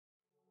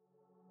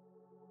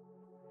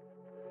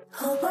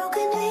Oh,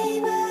 broken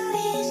dreamer,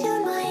 is your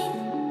mind?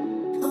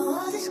 Oh,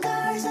 all the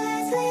scars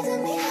that leave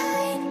them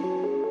behind.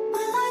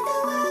 We'll light the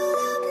world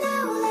up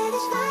now, let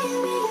us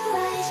fire in your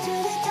eyes,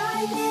 through the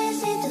darkness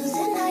into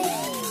the night.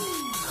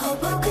 Oh,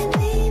 broken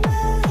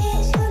dreamer,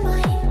 is your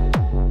mind?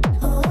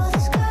 Oh, all the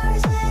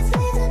scars that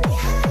leave them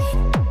behind.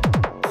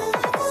 We'll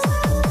light the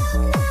world up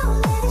now,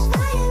 let us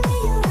fire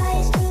in your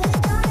eyes, through the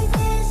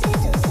darkness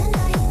into the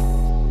night.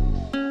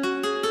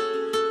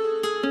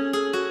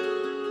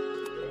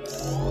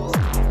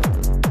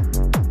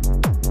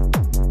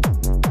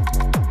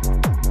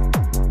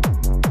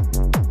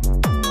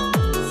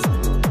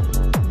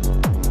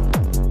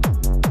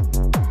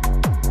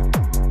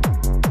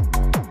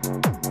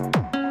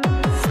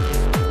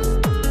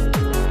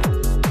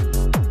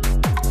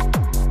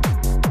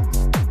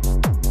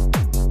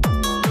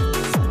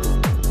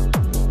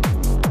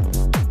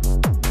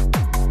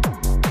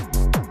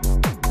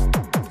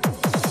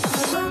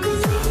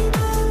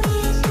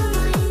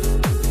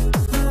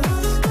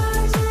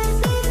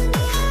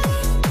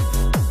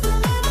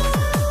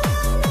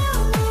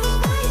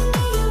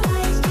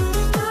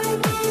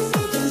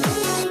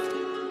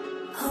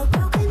 Oh,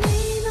 broken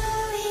dreamer,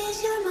 is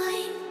your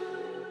mind?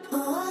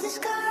 Oh, all the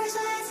scars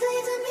that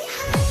leave them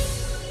behind.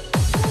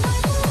 We'll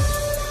light the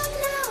world up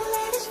now,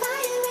 let us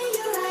fire in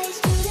your eyes,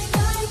 through the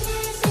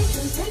darkness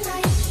into the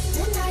night,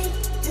 the night,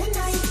 the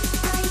night,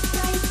 night,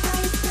 night,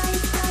 night,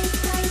 night, night,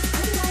 night,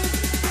 night,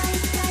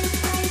 night, night,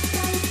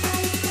 night,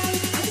 night, night,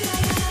 night,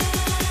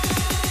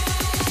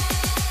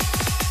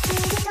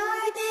 through the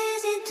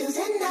darkness into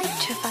the night.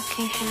 Put your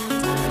fucking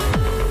hands up.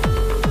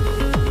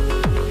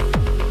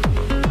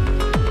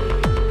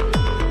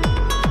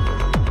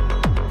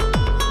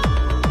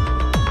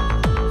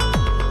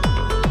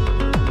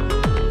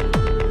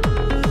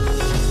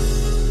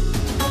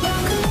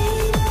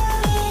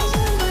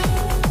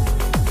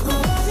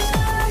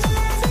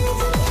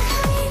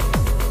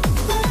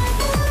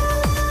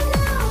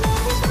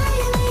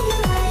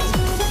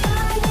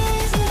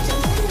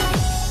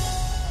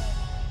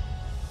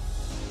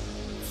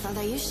 Thought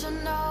that you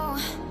should know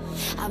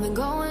I've been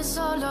going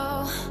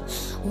solo.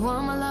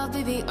 Want my love,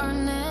 baby,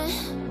 earn it.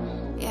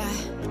 Yeah,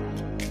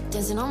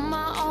 dancing on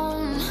my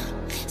own.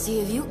 See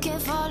if you can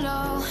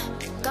follow.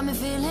 Got me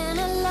feeling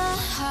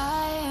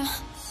alive.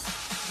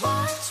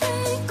 Watch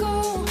me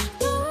go,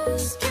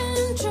 lose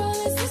control.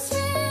 Is this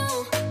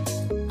real?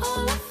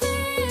 All I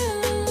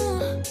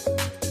feel.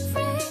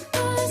 Break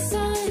my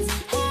signs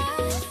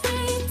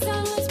every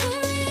time. Let's be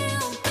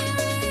real, be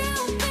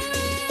real, be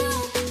real.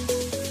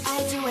 I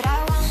do what I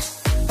want.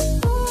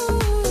 Ooh,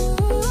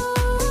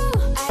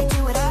 I do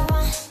what I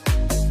want.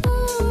 Ooh,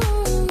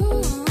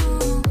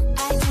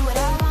 I do what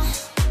I want.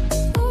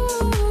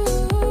 Ooh,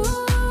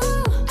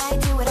 I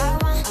do what I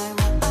want.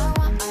 I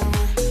want.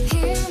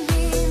 Hear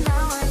me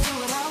now. I do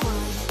what I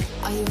want.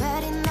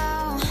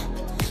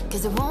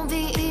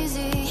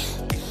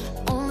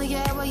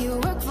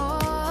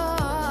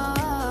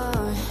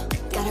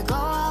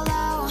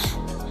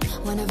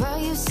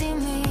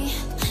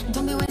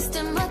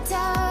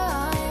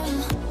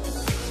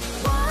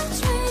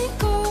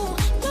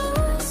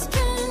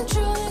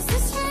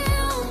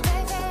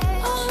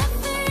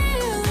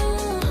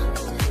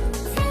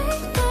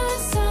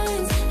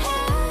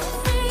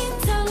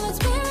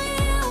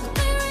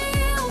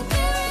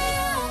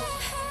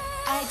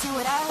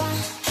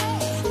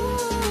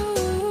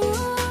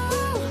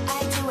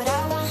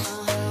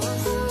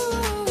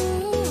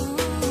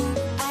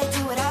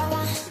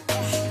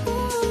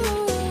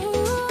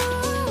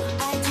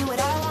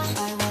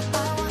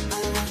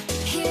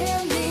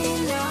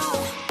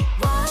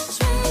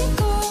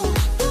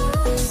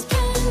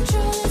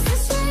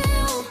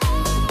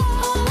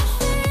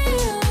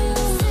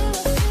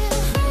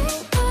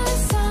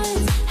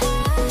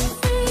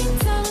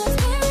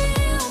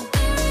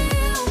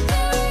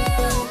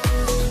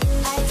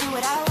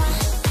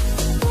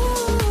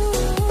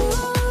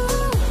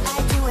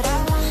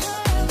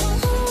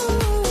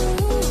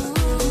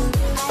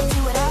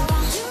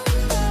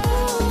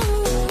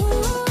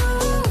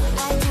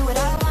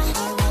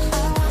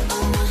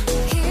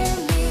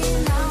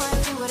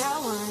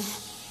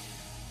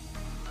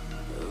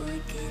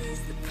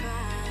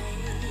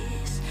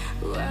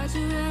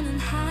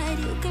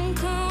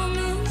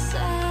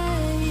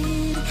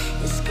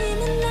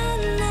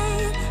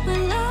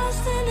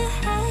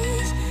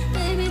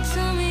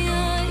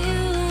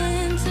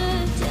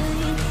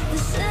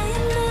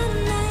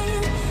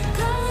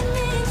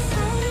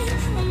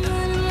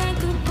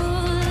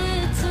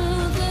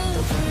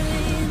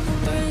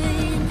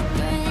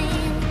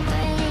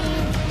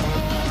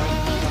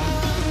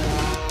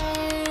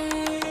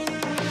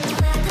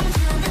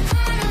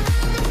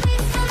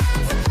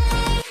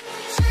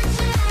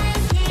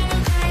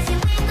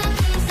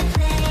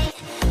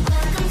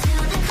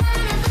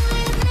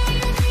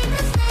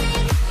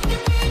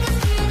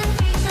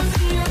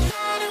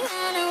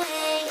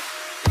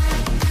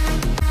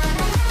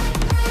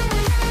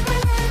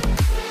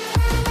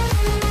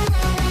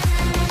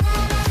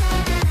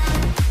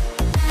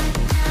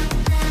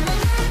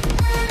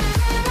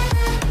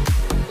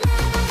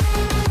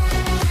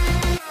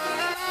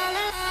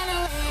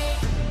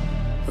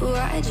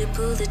 you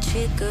pull the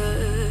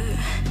trigger.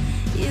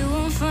 You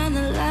won't find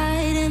the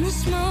light in the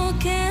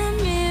smoke and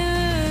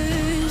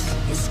mirrors.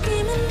 You're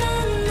screaming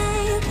my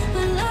name,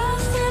 we're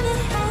lost in the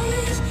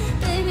haze.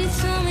 Baby,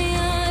 tell me,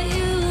 are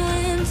you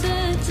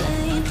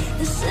entertained?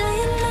 You're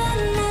saying my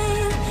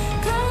name,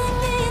 calling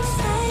me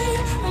insane.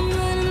 I'm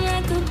running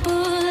like a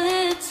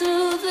bullet to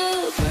the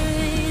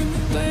brain,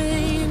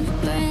 brain,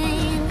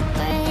 brain,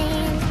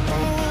 brain,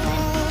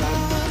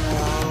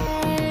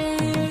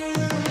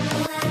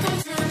 Welcome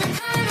to the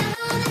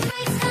carnival, the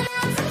freaks come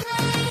out to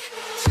play.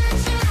 Shut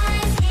your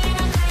eyes, hear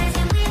no cries,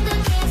 and we've got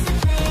games to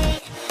play.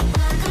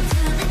 Welcome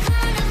to the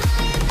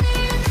carnival, you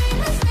fear to make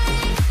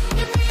mistakes.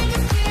 You make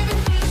us fear the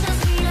freak shows,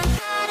 we don't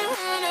try to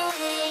run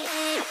away.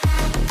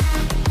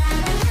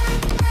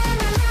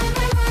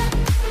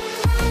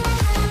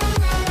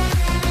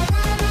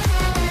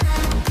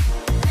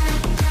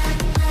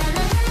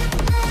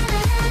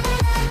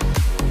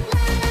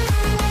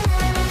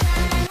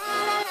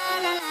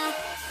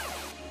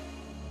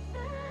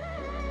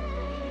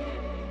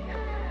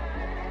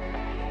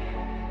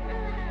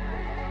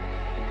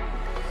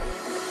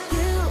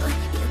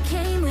 You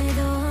came with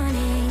a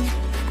warning.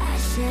 I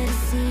should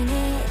have seen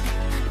it.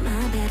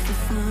 My bad for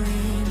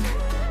falling.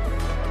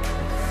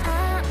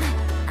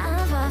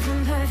 I'm far from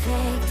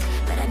perfect,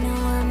 but I know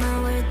what my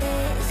worth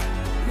is.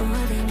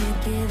 More than you're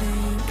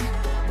giving.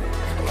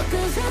 What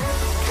goes up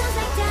comes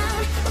back down.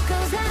 What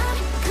goes out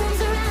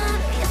comes around.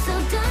 You're so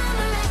dumb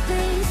or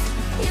reckless.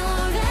 You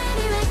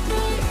already wrecked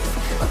this.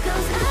 What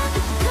goes up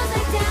comes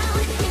back down.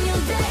 And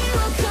your day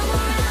will come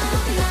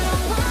around. And I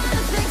don't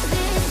wanna fix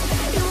this.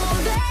 You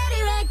already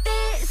wrecked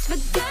this for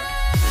good.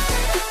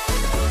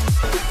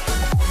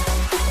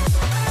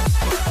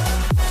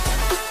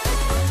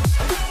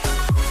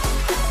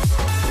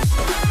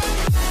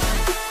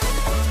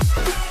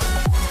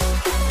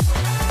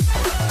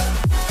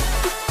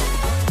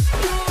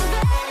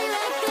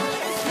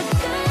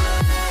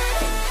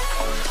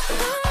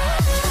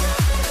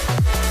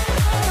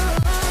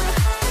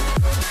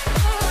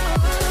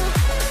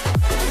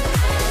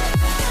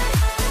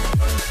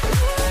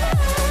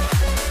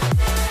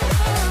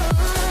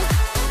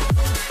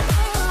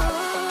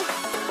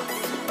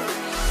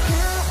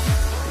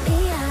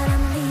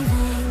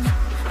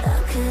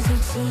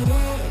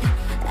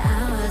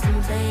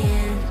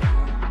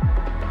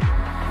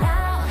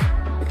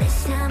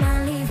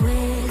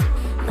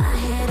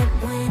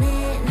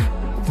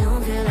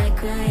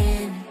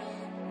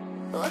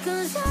 What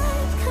goes up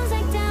comes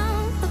back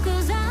down. What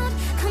goes out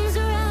comes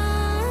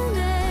around.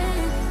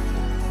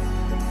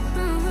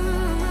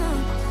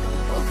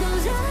 What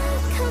goes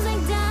up comes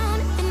back down,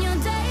 and your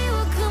day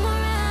will come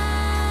around.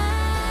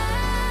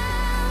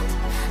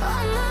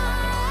 Oh no.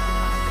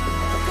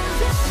 What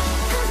goes up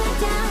comes back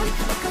down.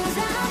 What goes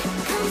out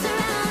comes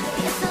around.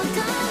 You're so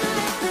dumb and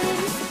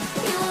reckless.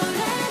 You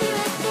already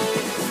wrecked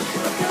this.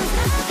 What goes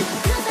up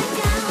comes back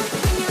down,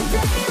 and your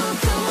day will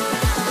come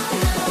around.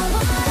 And I don't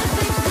wanna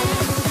fix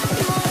this.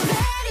 You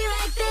already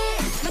wrecked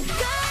this for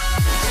good.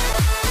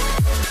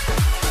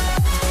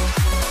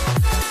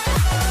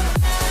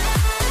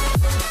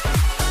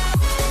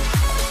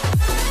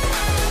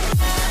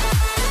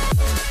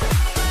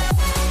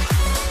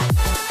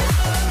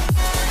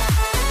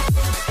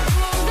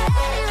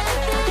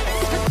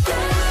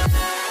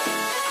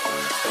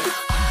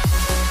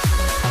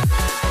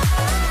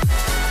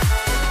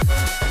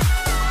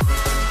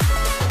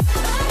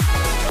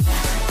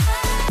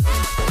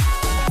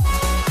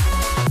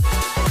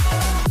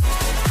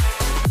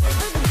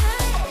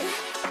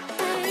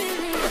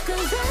 What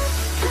goes up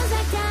comes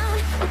back down.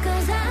 What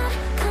goes out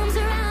comes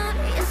around.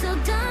 You're so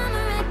dumb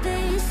and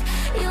reckless.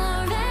 You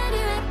already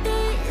wrecked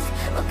this.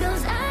 What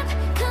goes up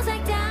comes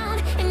back down,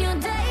 and your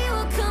day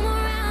will come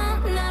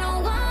around. And I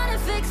don't wanna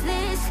fix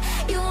this.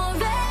 You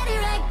already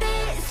wrecked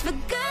this for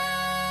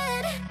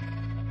good.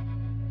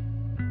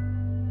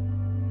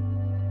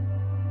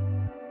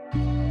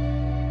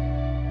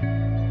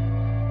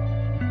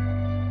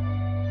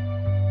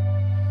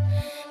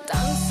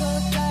 Don't so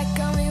like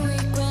I'm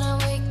weak when I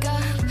wake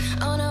up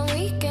on a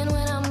weekend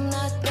when I'm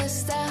not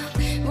missed out.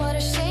 What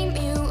a shame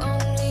you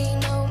only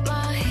know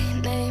my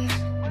name.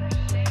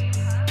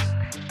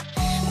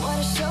 What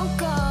a show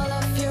call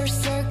off your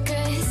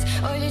circus.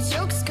 All your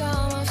jokes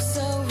come off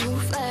so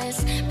ruthless.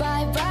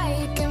 Bye bye,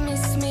 you can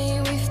miss me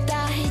with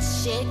that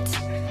shit.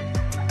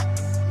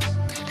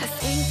 I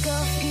think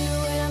of you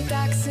when I'm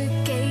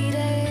intoxicated.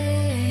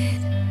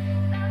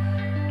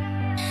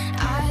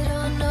 I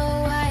don't know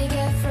why I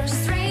get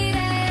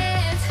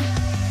frustrated.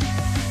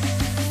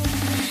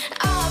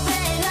 I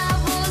bet I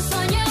was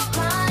on your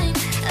mind.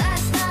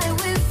 Last night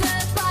we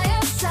felt by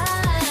your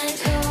side.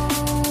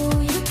 Oh,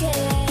 you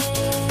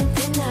can't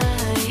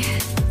deny.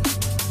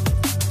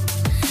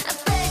 I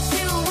bet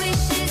you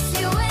wish it's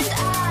you and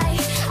I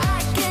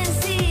can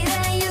see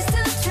that you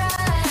still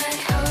try.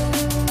 Oh,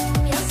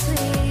 your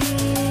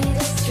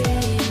sweetest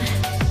dream.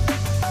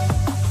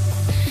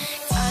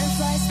 Time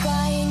flies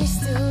by and you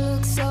still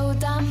look so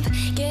dumb.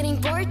 Getting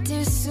bored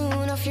too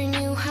soon of your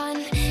new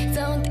hunt.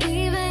 Don't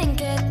even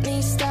get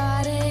me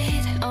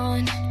started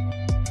on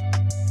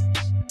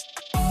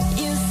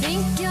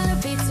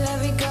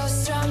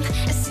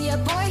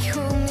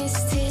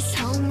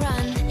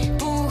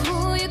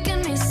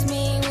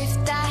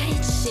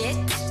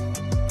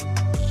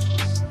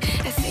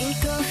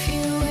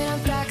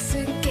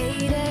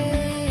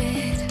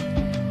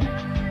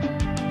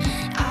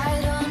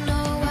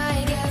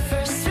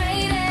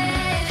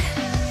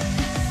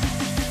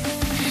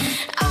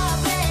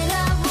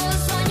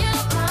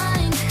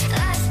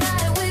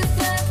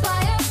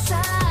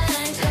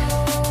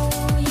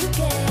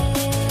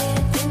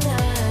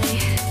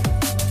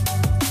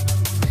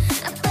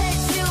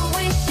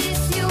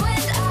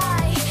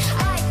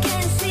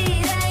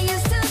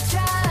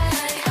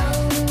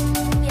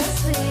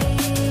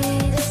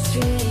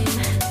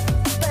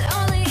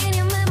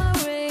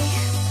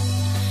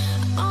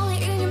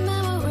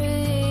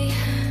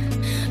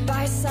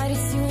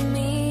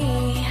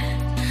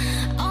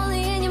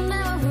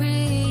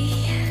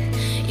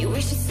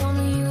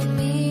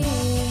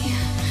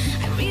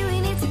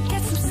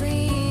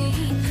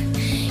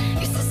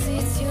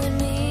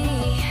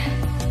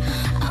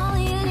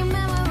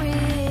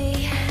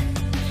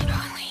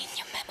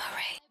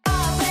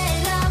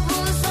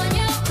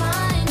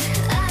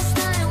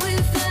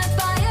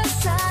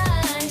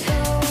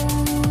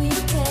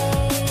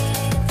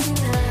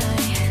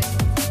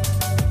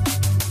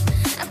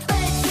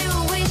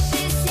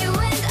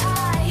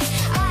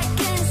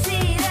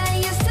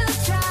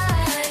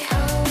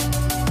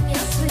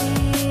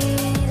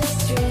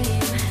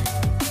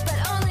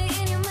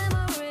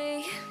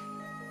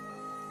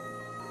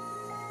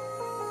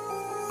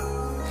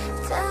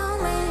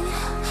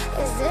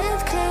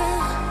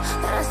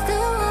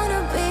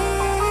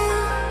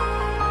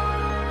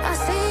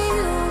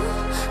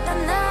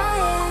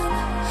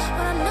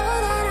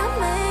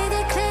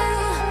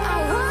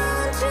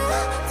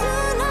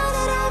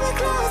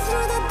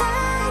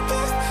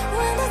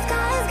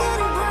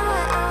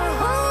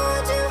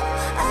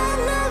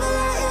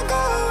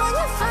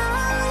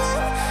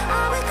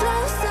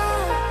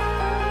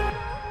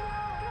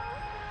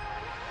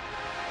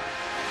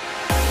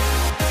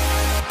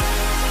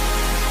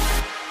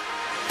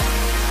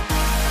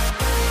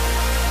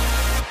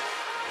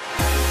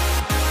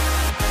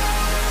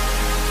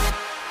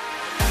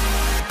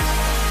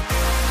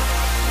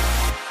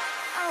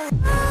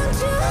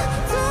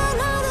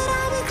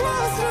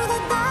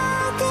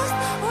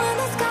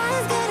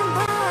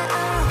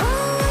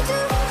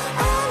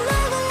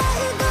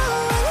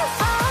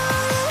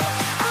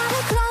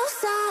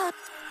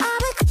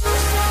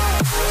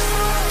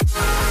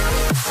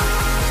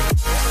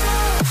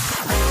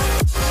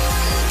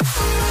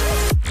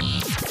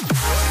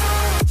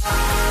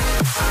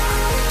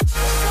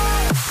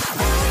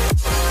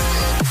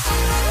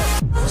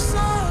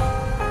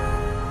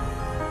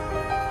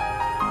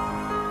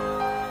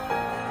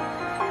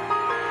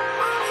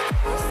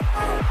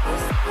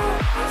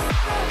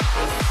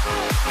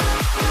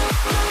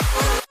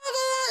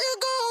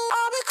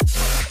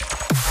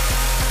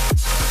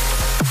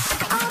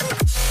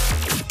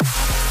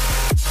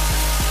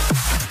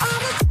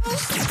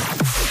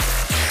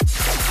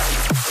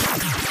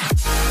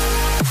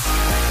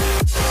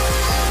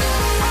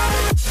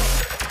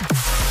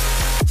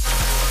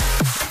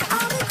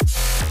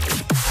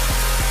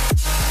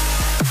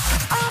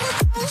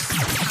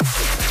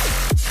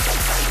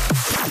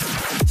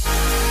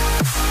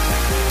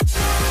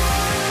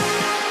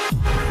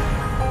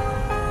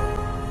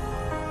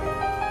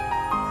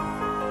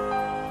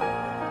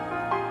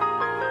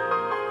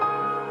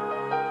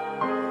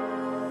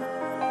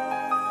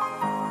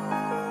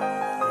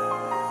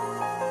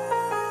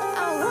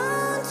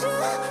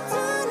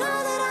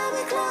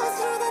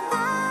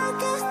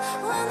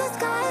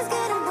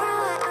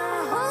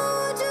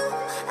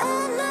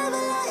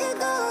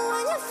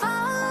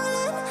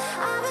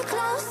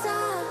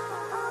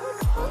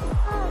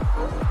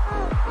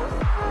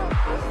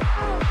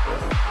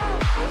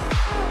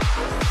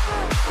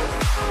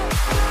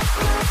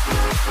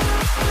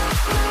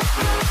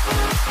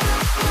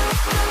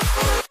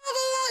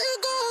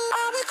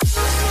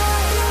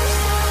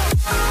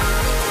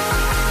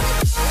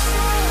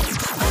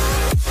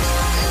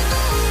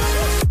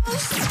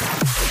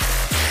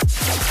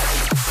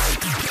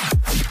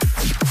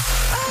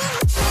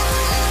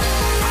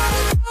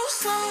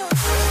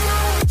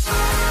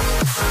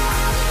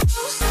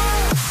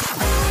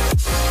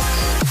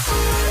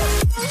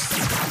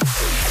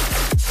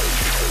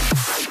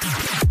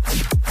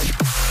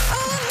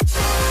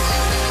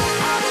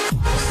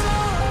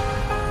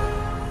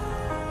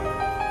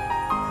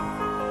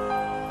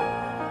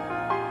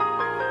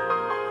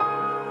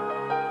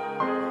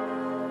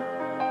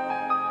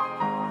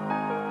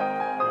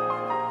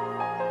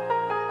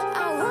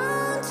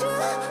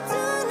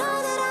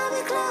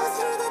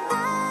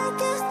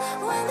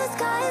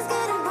sky is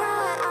getting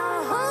bright.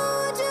 I'll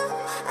hold you,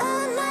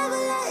 I'll never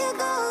let you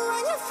go.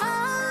 When you're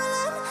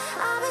falling,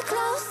 I'll be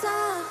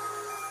closer.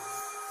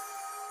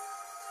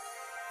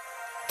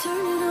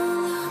 Turn it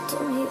all out,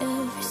 tell me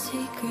every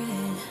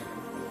secret.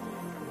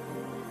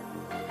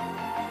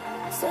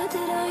 Said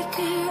that I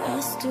care,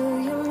 asked do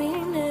you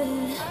mean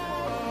it?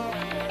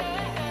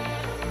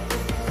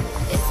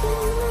 It's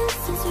been months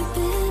since we've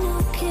been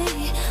okay.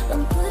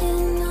 I'm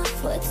putting off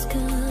what's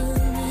coming.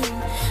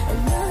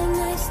 Another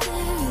night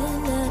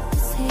staring at the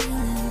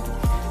ceiling.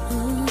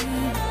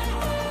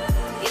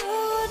 You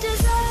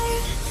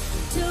deserve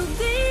to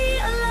be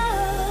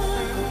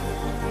alone,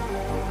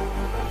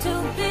 to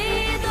be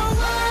the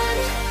one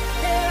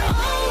they're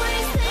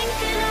always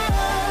thinking of.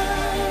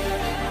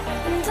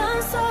 And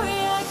I'm sorry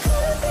I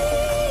couldn't be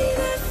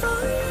there for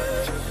you.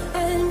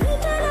 Admit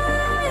that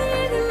I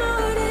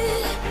ignored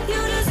it.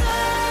 You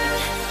deserve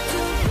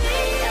to be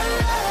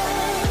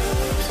alone.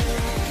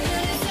 You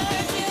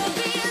deserve to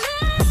be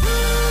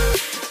loved.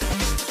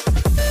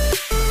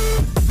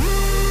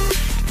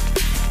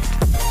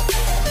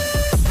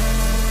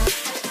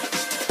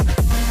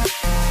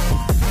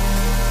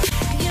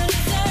 You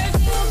deserve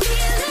to be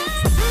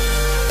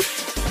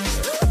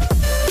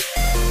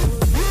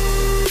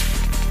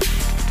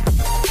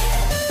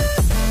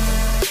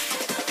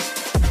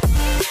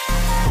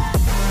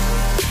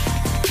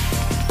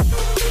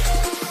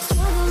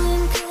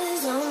Struggling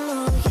 'cause I'm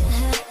all you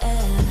had.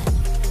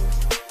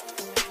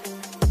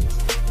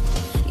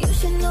 You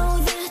should know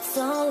that's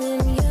all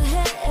in your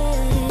head.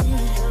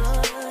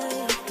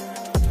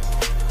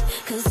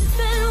 'Cause it's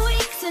been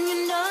weeks and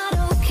you're not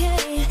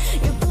okay.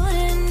 You're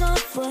putting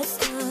off what's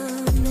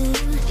coming.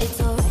 It's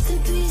alright to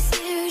be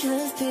scared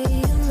of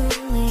being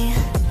lonely.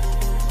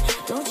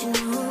 Don't you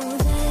know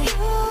that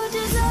you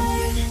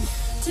deserve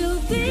to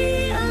be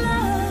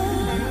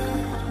alone,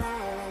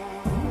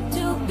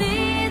 to be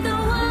the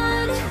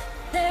one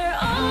they're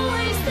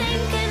always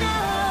thinking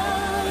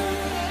of.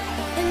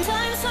 And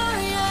I'm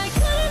sorry I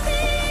couldn't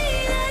be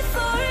there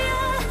for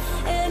you.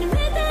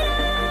 Admit that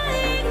I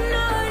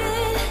ignored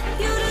it.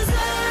 You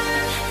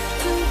deserve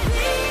to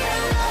be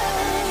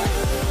alone.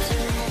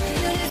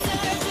 You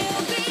deserve to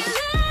be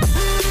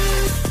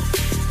loved.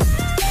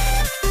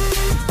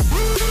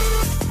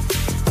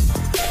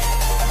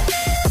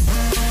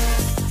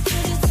 You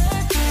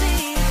deserve to be.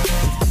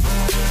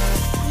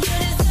 You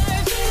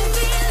deserve to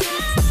be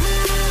loved.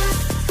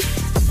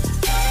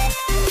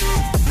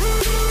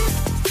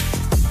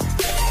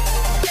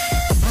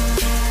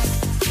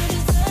 You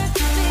deserve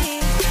to be.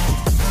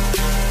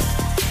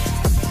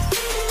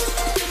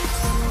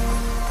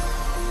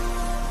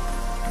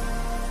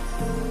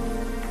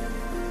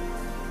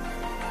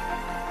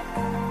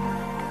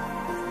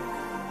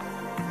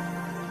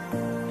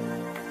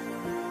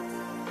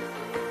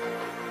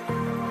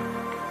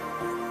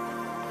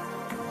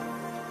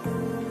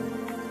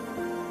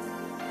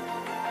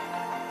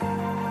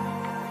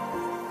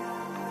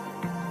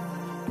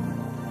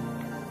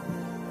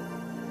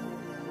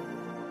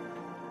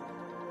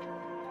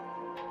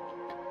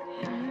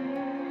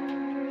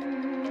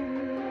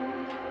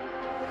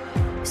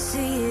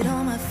 See it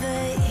on my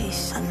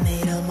face, I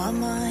made up my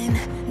mind.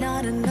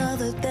 Not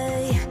another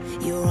day,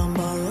 you're on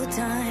borrowed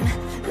time.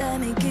 Let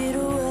me get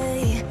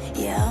away,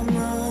 yeah I'm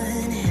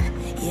running,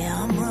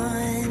 yeah I'm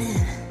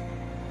running.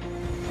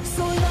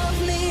 So love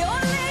me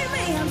or leave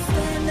me, I'm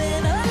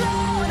standing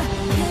alone.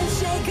 Can't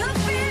shake a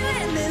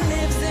feeling that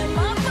lives in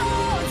my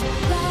bones.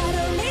 Lie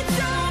to me,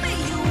 tell me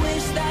you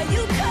wish that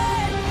you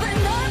could, but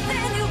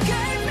nothing you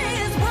gave me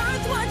is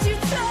worth what you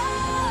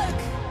took.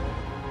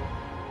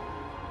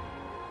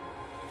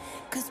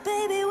 'Cause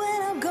baby, when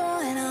I'm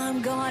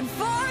gone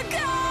for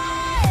good.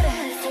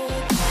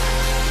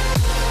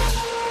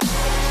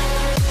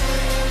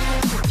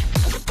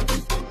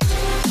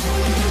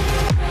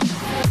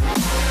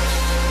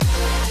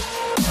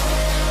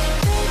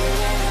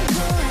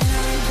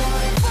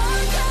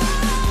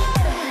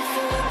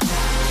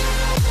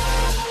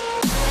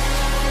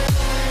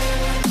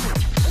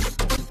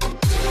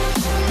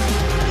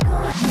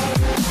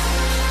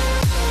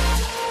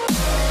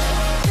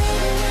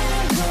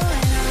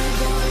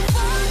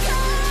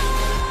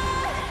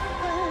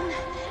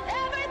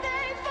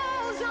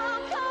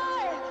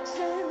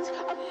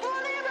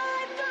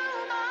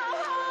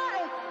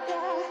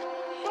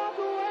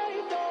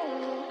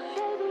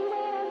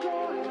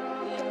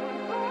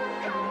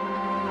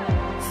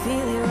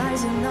 Feel it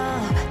rising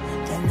up,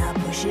 then I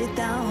push it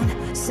down,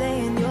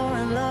 saying you're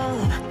in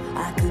love,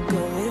 I could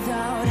go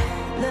without.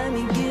 Let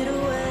me get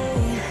away,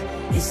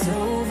 it's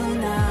over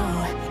now,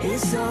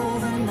 it's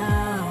over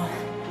now.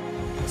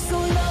 So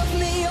love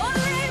me or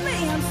leave me,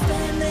 I'm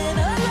standing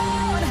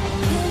alone.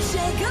 Can't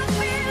shake a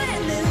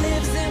feeling that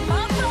lives in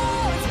my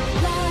bones.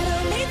 Lie to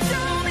me,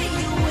 tell me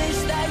you wish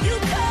that you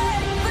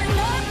could, but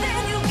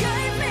nothing you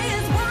gave me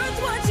is worth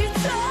what you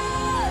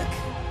took.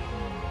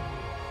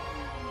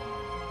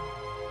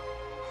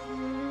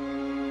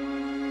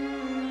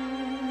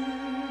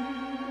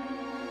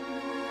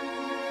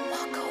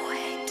 Walk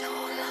away,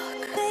 don't look.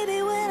 Baby,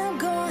 when I'm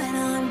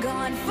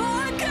gone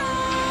for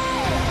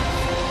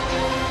good.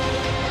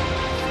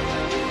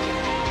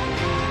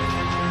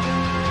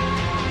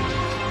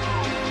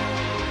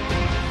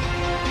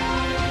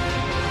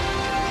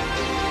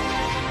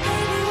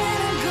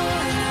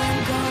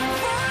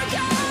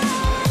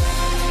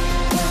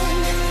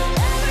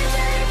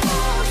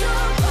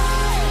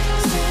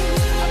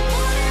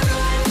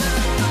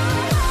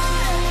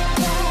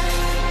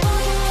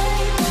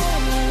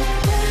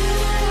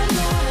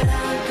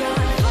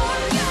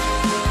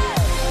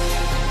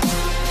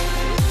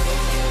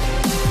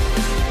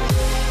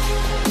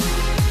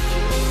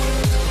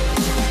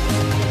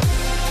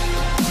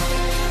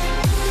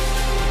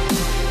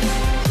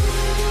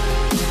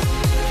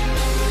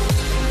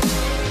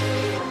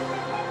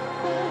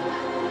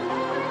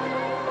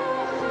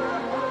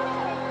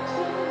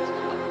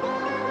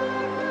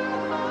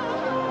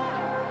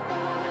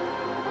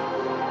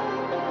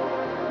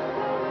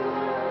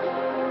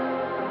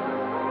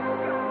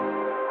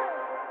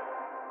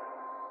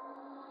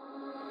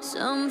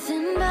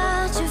 Something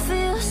about you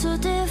feels so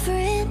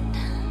different.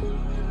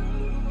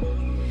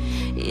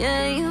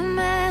 Yeah, you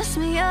mess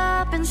me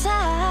up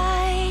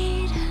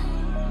inside.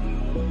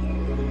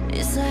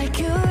 It's like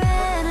your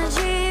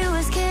energy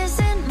was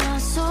kissing my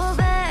soul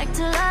back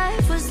to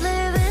life, was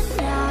living.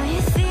 Now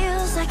it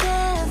feels like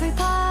every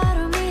part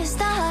of me is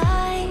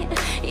dying.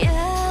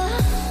 Yeah,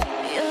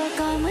 you're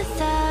gone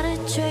without a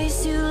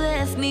trace. You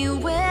left me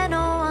where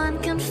no one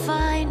can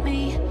find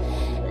me.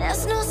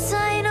 There's no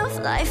sign of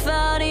life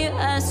out here.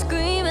 I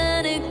scream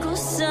and it goes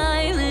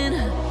silent.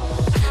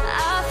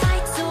 I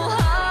fight so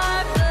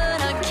hard,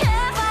 but I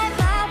can't find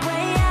my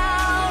way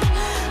out.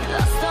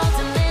 Lost all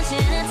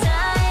dimension and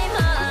time.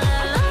 I'm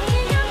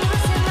looking at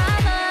what's in my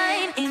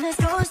mind. And this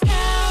goes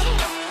down.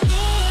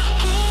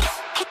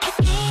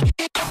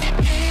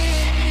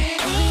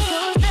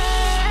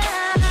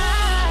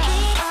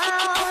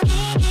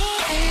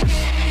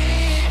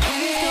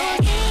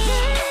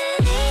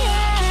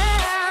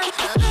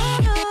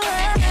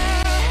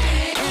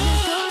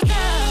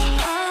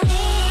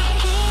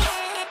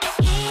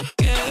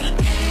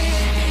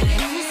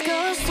 And this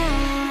goes down.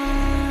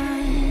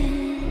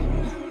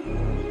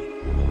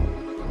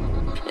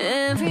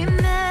 Every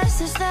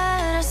message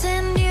that I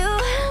send you,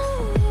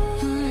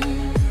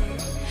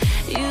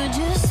 you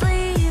just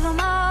leave them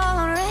all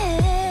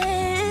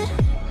unread.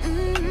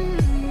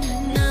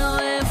 Now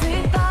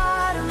every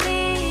part of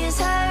me is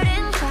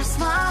hurting. Cross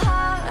my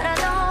heart, I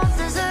don't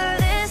deserve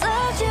this.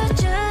 Loved you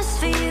just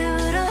for you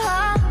to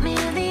haunt me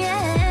in the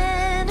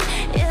end.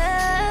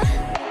 Yeah,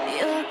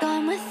 you're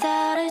gone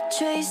without a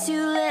trace.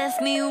 You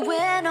left me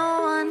where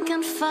no one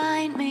can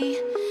find me.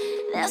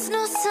 There's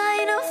no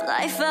sign of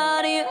life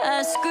out here.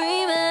 I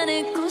scream and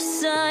it goes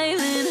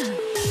silent.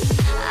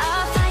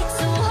 I fight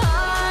so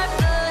hard,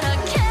 but I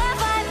can't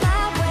find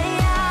my way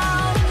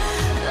out.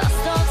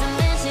 Lost all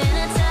dimension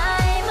and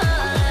time. I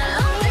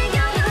don't think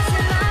I'm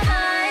losing my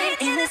mind.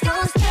 And this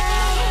goes down.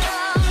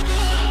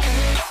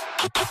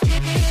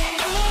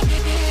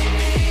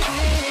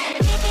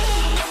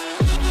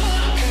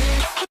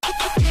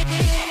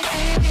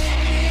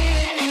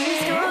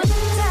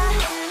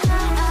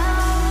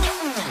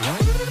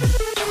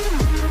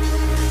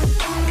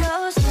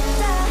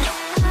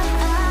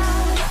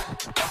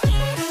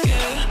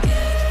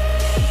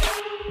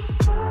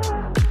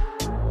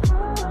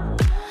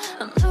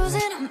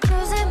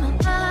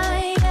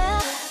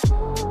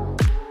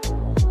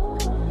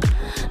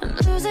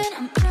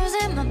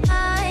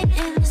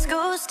 And this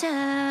goes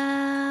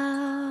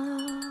down.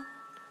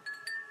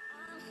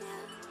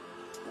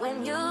 When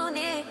you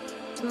need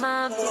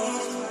my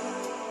best,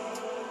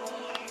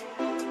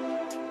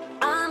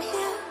 I'm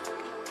here.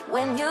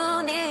 When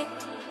you need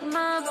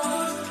my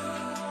best,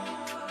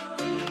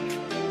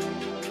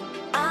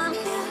 I'm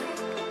here.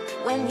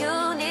 When you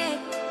need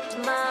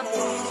my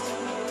best,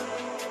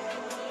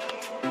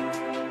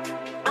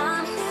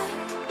 I'm here.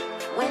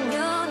 When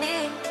you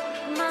need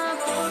my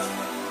best.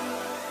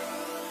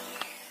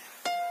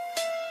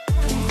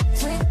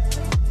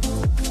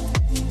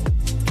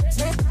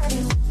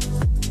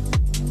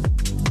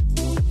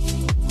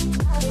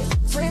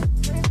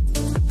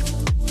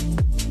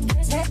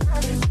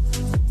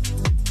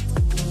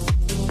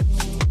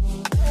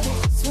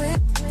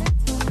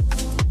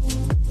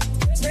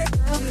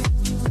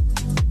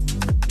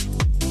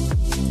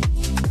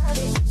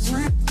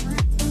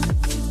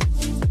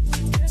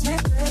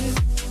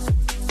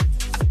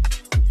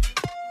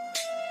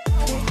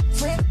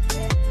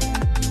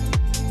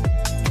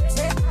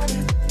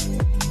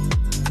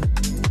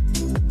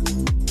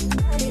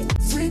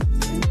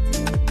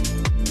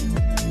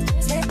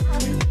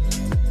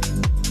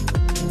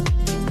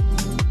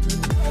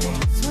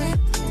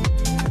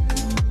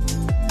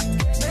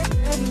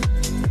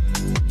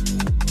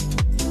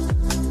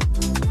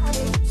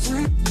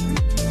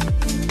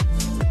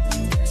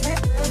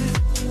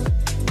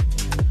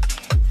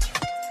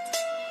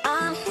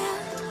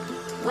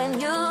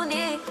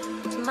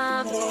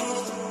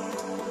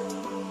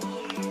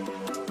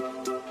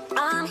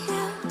 I'm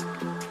here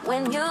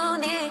when you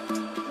need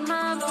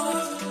my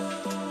voice.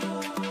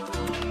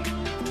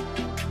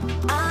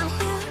 I'm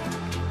here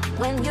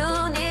when you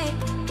need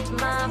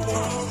my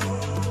voice.